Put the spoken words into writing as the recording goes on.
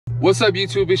What's up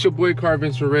YouTube, it's your boy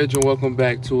Carvins for Reg and welcome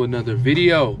back to another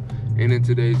video. And in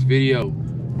today's video,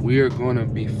 we are going to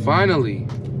be finally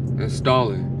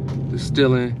installing the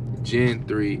Stillen Gen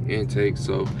 3 intake.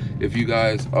 So if you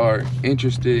guys are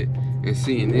interested in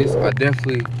seeing this, I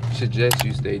definitely suggest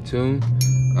you stay tuned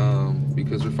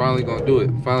because we're finally going to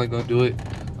do it.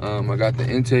 I got the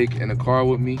intake in the car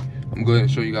with me. I'm going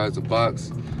to show you guys the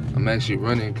box. I'm actually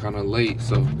running kind of late,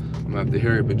 so I'm gonna have to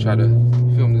hurry up and try to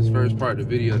film this first part of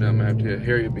the video. Then I'm gonna have to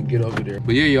hurry up and get over there.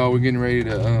 But yeah, y'all, we're getting ready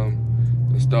to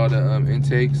install the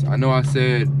intakes. I know I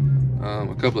said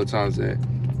a couple of times that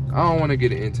I don't want to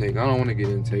get an intake.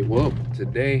 Well,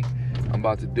 today I'm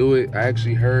about to do it. I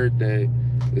actually heard that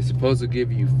it's supposed to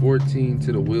give you 14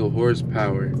 to the wheel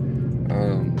horsepower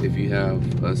if you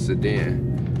have a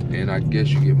sedan, and I guess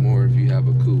you get more if you have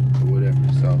a coupe or whatever.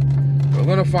 So we're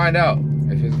gonna find out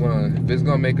if it's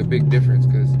gonna make a big difference,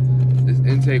 because this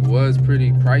intake was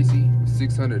pretty pricey,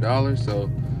 $600. So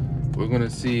we're gonna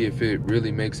see if it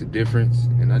really makes a difference.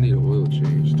 And I need an oil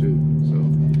change too, so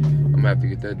I'm gonna have to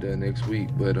get that done next week.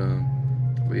 But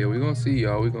yeah, we're gonna see,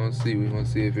 y'all. We're gonna see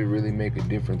if it really make a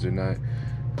difference or not.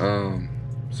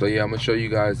 So yeah, I'm gonna show you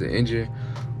guys the engine,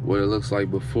 what it looks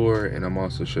like before, and I'm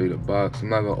also show you the box. I'm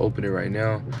not gonna open it right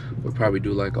now. We'll probably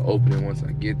do like an opening once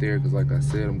I get there, because like I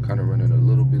said, I'm kind of running a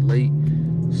little bit late.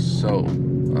 So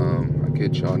I'll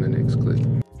catch y'all in the next clip.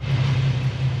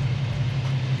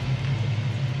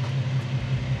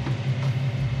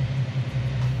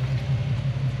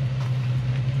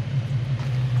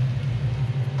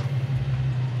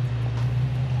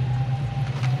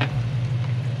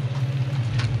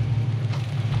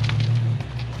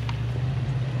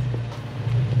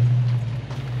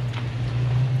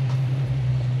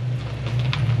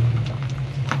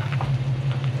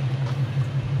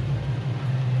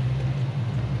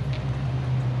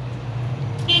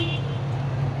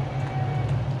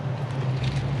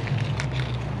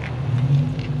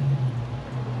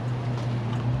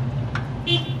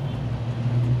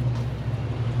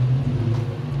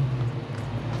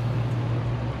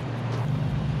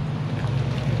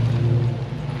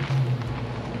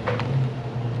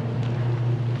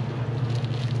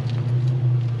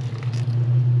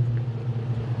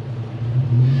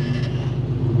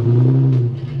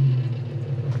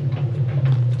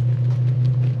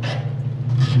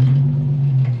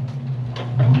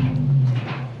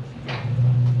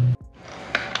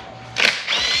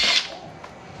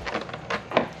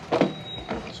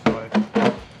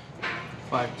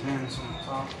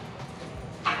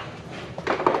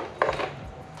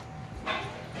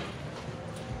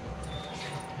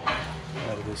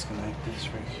 Disconnect this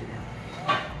right here.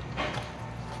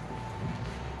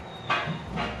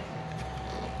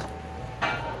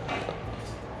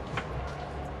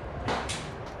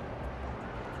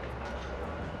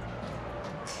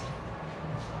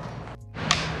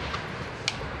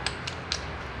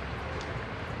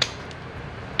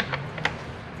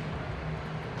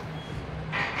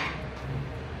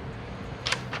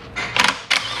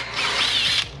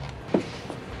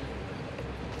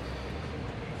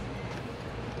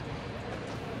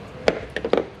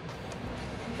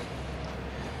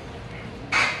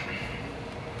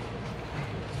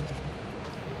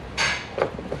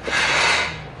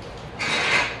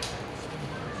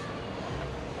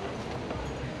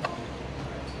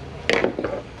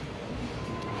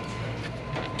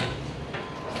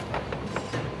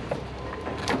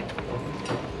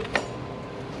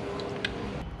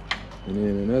 And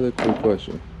then another quick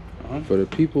question for the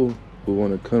people who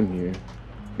want to come here,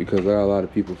 because I got a lot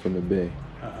of people from the Bay.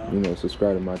 You know,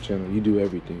 subscribe to my channel. You do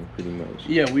everything pretty much.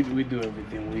 Yeah, we do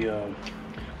everything. We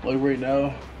like right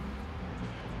now,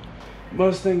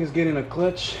 Mustang is getting a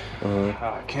clutch.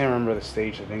 I can't remember the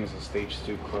stage. I think it's a stage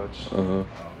 2 clutch.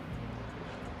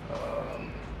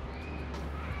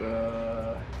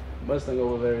 The Mustang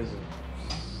over there is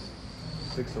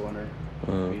a 6-cylinder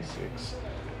V6.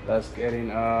 That's getting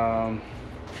man,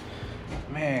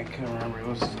 I can't remember. It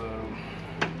was the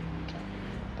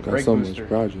brake booster.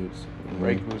 Projects.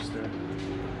 Brake booster.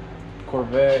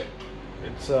 Corvette.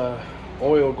 It's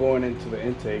oil going into the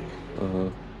intake.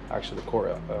 Actually, the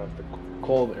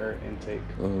cold air intake.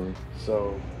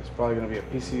 So it's probably gonna be a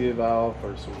PCV valve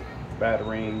or some bad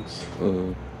rings.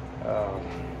 So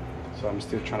I'm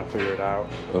still trying to figure it out.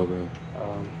 Okay.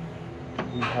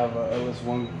 We have a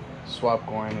LS1 swap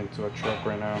going into a truck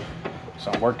right now, so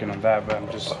I'm working on that, but I'm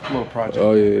just a little project.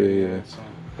 Oh yeah. So.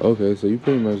 Okay, so you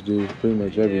pretty much do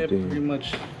everything. Yeah, pretty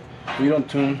much. We don't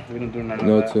tune. We don't do none of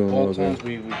No that. tune. All Okay. tunes,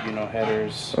 we you know,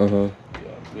 headers. Yeah,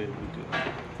 we do that.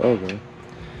 Okay.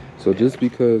 So just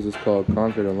because it's called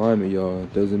Conquered Alignment, y'all,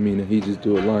 doesn't mean that he just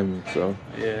do alignment. So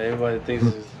yeah, everybody thinks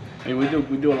it's I mean,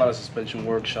 we do a lot of suspension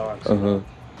workshops. We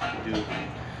do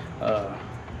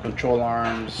control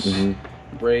arms,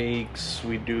 brakes.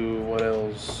 We do what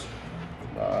else?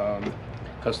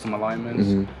 Custom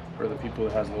alignments for the people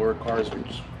that has lower cars,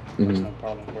 which that's no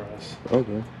problem for us.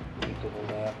 Okay. We do all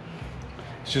that.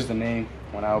 It's just the name.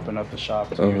 When I opened up the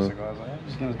shop 2 years ago, I was like, I'm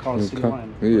just gonna call it City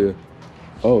Alignment. Yeah.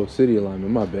 Oh, City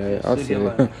Alignment. My bad.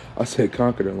 Yeah, I said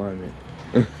Concord Alignment.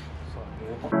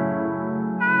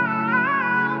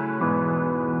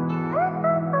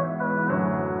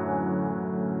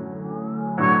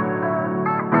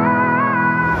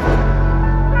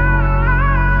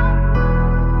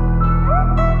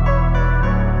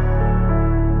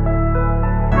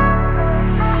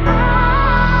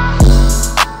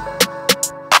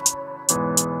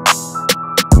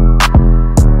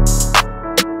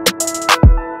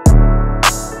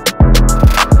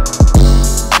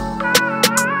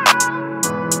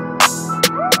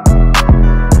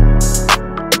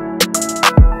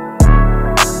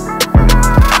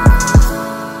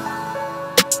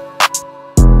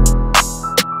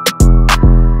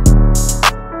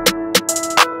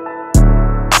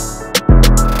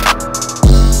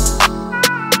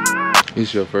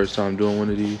 This your first time doing one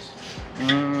of these?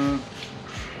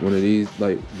 One of these,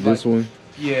 like this one?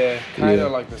 Yeah, kind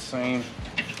of like the same.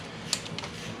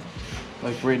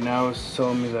 Like right now, it's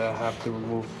telling me that I have to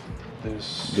remove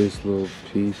this little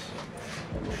piece.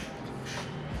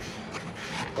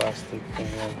 Plastic thing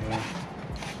right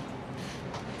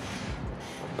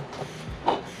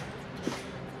here.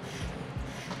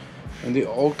 And they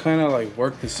all kind of like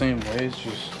work the same way. It's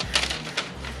just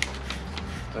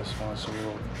this one's a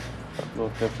little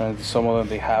different. Some of them,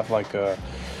 they have like a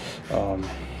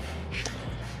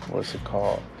what's it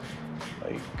called,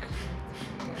 like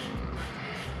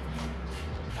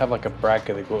have like a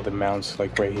bracket that go that mounts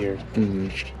like right here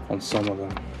on some of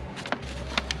them.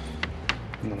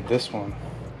 And then this one,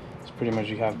 it's pretty much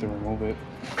you have to remove it.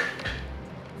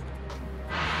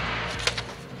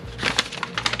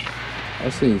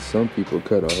 I've seen some people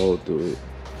cut a hole through it.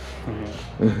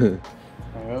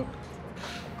 Yep.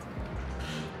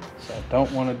 So I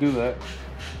don't want to do that.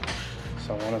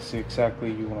 So I want to see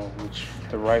exactly, which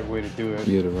the right way to do it.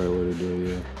 Yeah, the right way to do it,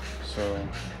 yeah. So I'm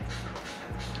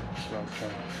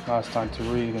trying. Now it's time to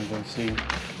read and then see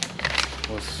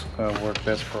what's going to work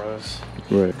best for us.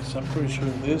 Right. Because I'm pretty sure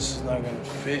this is not going to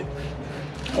fit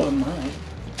on mine.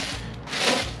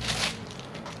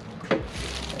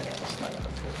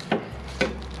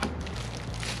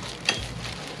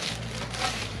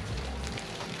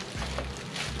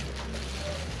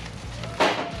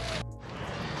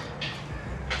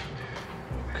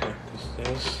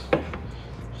 This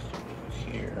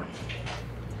here.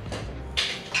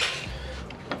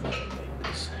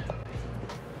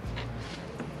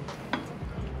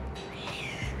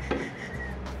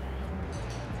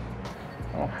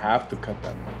 I don't have to cut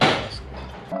that much.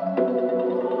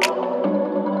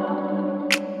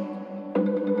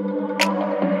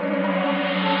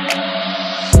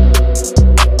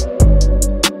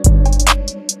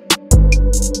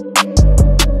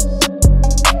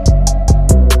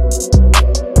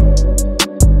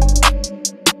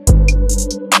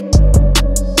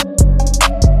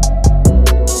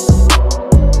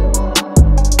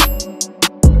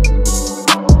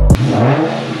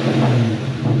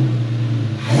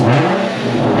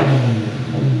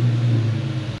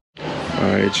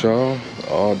 Alright, y'all,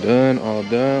 all done.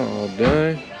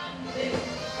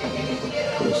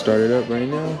 We'll start it up right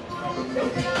now.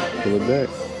 Pull it back.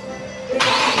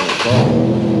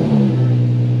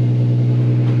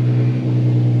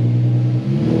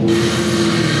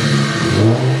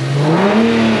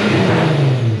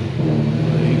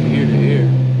 You can hear the air.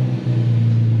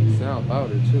 It sounds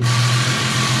louder too.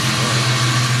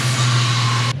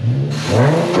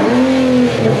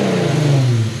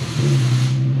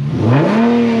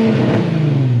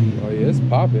 It's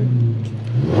popping.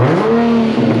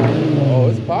 Oh,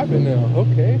 it's popping now.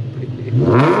 Okay.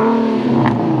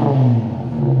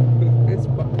 It's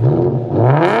popping.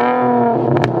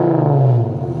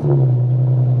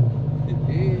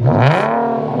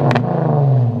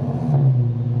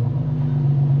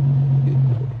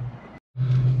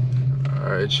 All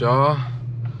right, y'all.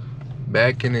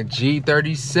 Back in the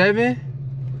G37.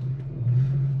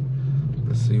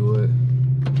 Let's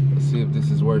see if this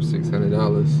is worth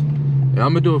 $600. And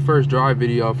I'm gonna do a first drive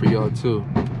video for y'all too.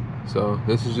 So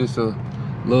this is just a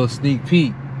little sneak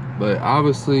peek, but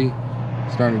obviously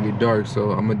it's starting to get dark,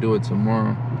 so I'm gonna do it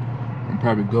tomorrow. And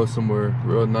probably go somewhere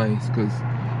real nice, cause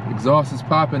exhaust is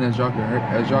popping as y'all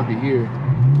can hear.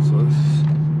 So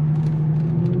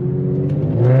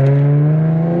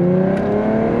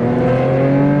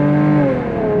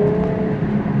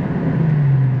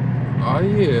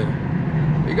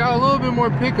bit more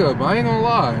pickup. I ain't gonna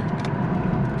lie.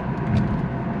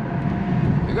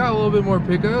 It got a little bit more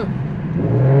pickup.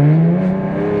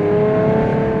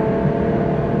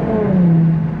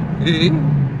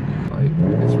 Like,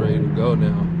 it's ready to go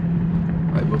now.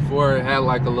 Like before, it had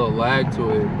like a little lag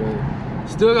to it, but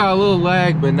still got a little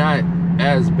lag, but not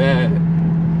as bad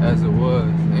as it was.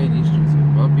 Dang, these streets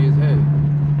are bumpy as heck.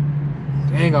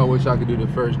 Dang, I wish I could do the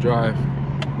first drive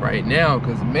right now,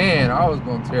 because man, I was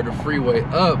gonna tear the freeway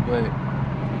up, but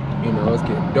you know, it's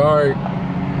getting dark.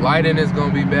 Lighting is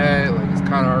gonna be bad, like it's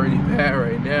kind of already bad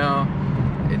right now.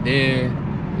 And then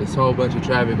this whole bunch of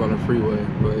traffic on the freeway.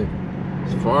 But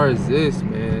as far as this,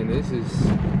 man, this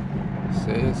is,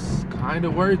 it's kind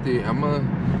of worth it. I'm gonna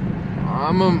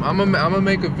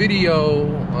make a video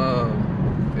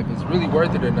if it's really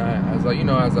worth it or not, as I, you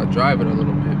know, as I drive it a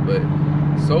little bit. But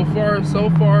so far so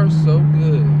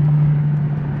good.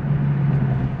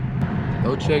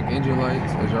 No check engine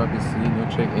lights, as y'all can see. No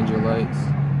check engine lights.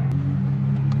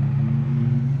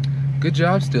 Good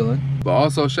job, Stillen. But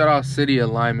also shout out City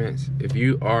Alignments. If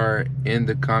you are in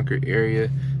the Concord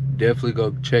area, definitely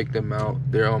go check them out.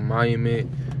 They're on Monument.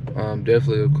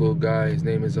 Definitely a cool guy. His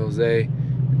name is Jose.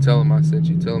 And tell him I sent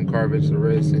you. Tell him Carvage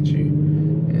Red sent you,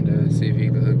 and see if he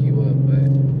can hook you up.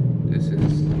 But this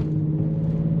is,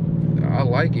 I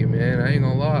like it, man. I ain't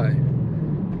gonna lie.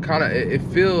 Kind of, it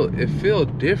feel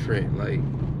different. Like,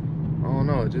 I don't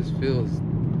know, it just feels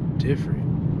different.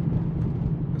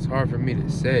 It's hard for me to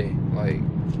say. Like, it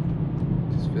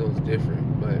just feels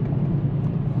different. But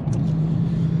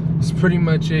it's pretty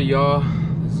much it, y'all.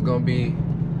 This is gonna be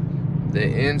the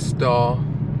install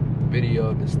video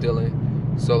of the Stillen.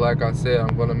 So like I said,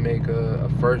 I'm gonna make a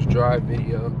first drive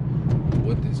video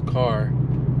with this car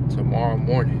tomorrow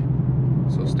morning.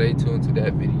 So stay tuned to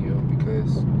that video,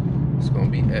 because it's gonna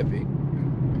be epic.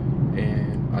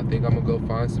 And I think I'm gonna go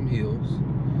find some heels,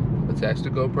 attach the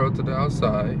GoPro to the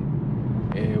outside,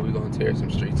 and we're gonna tear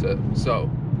some streets up. So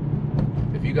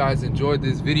if you guys enjoyed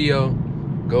this video,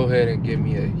 go ahead and give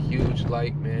me a huge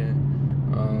like, man.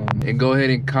 And go ahead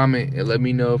and comment and let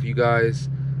me know if you guys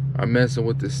are messing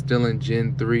with the Stillen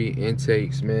Gen 3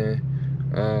 intakes, man.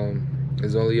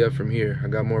 It's only up from here. I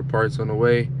got more parts on the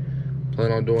way.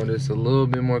 Plan on doing this a little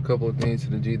bit more, couple of things to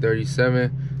the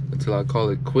G37 until I call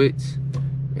it quits,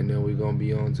 and then we're gonna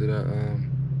be on to the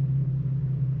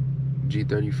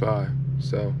G35.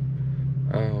 So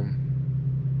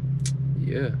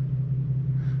yeah,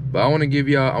 but I want to give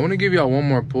y'all one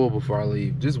more pull before I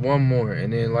leave, just one more.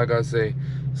 And then like I say,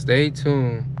 stay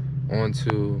tuned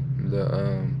onto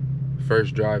the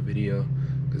first drive video,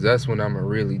 because that's when I'm gonna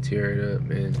really tear it up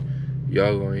and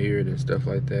y'all gonna hear it and stuff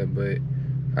like that. But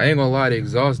I ain't gonna lie, the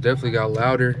exhaust definitely got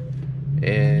louder,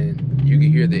 and you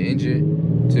can hear the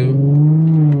engine too.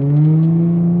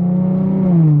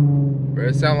 Bro,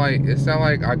 it sound like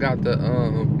I got the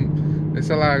it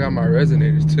sound like I got my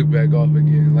resonators took back off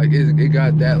again. Like it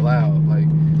got that loud. Like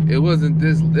it wasn't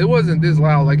this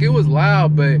loud. Like it was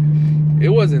loud, but it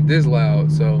wasn't this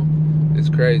loud. So it's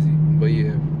crazy. But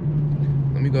yeah,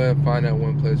 let me go ahead and find that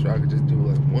one place where I could just do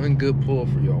like one good pull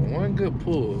for y'all, one good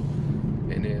pull,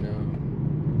 and then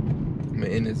I'm gonna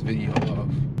end this video off.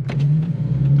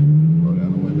 Roll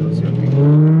down the windows here,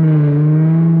 people.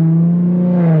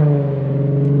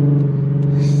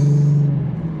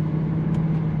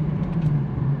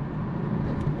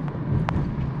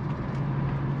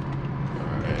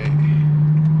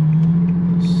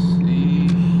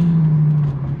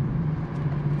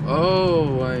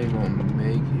 Oh, I ain't gonna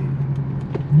make it.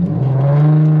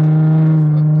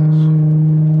 Fuck that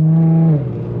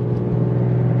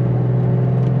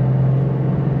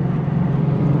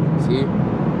shit. See?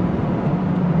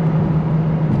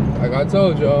 Like I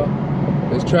told y'all,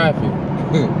 there's traffic.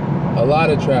 A lot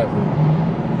of traffic.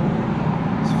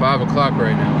 It's 5 o'clock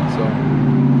right now, so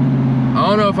I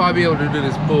don't know if I'll be able to do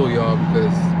this pull, y'all,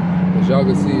 because as y'all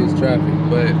can see, it's traffic.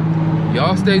 But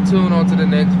y'all stay tuned on to the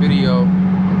next video.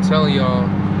 I'm telling y'all,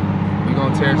 we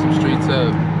gonna tear some streets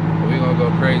up, and we gonna go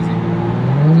crazy.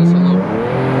 Just a little.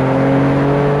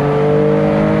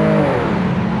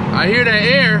 I hear that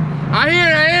air. I hear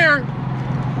that air.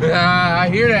 I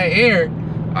hear that air.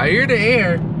 I hear the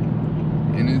air,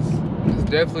 and it's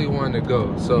definitely one to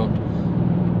go. So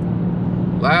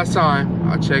last time,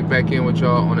 I'll check back in with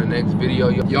y'all on the next video.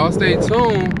 Y'all stay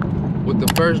tuned with the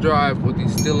first drive with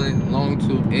these Stillen long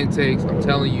tube intakes. I'm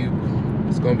telling you,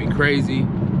 it's gonna be crazy.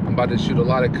 I'm about to shoot a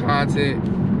lot of content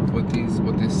with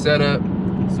this setup.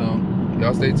 So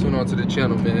y'all stay tuned onto the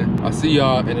channel, man. I'll see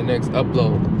y'all in the next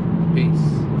upload. Peace.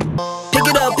 Pick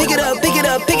it up, pick it up, pick it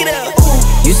up, pick it up.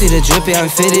 You see the drippy, I'm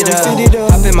fitted up.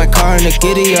 Hop in my car and the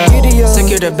giddy up.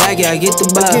 Secure the back, yeah, I get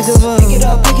the bus. Pick it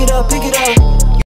up, pick it up, pick it up.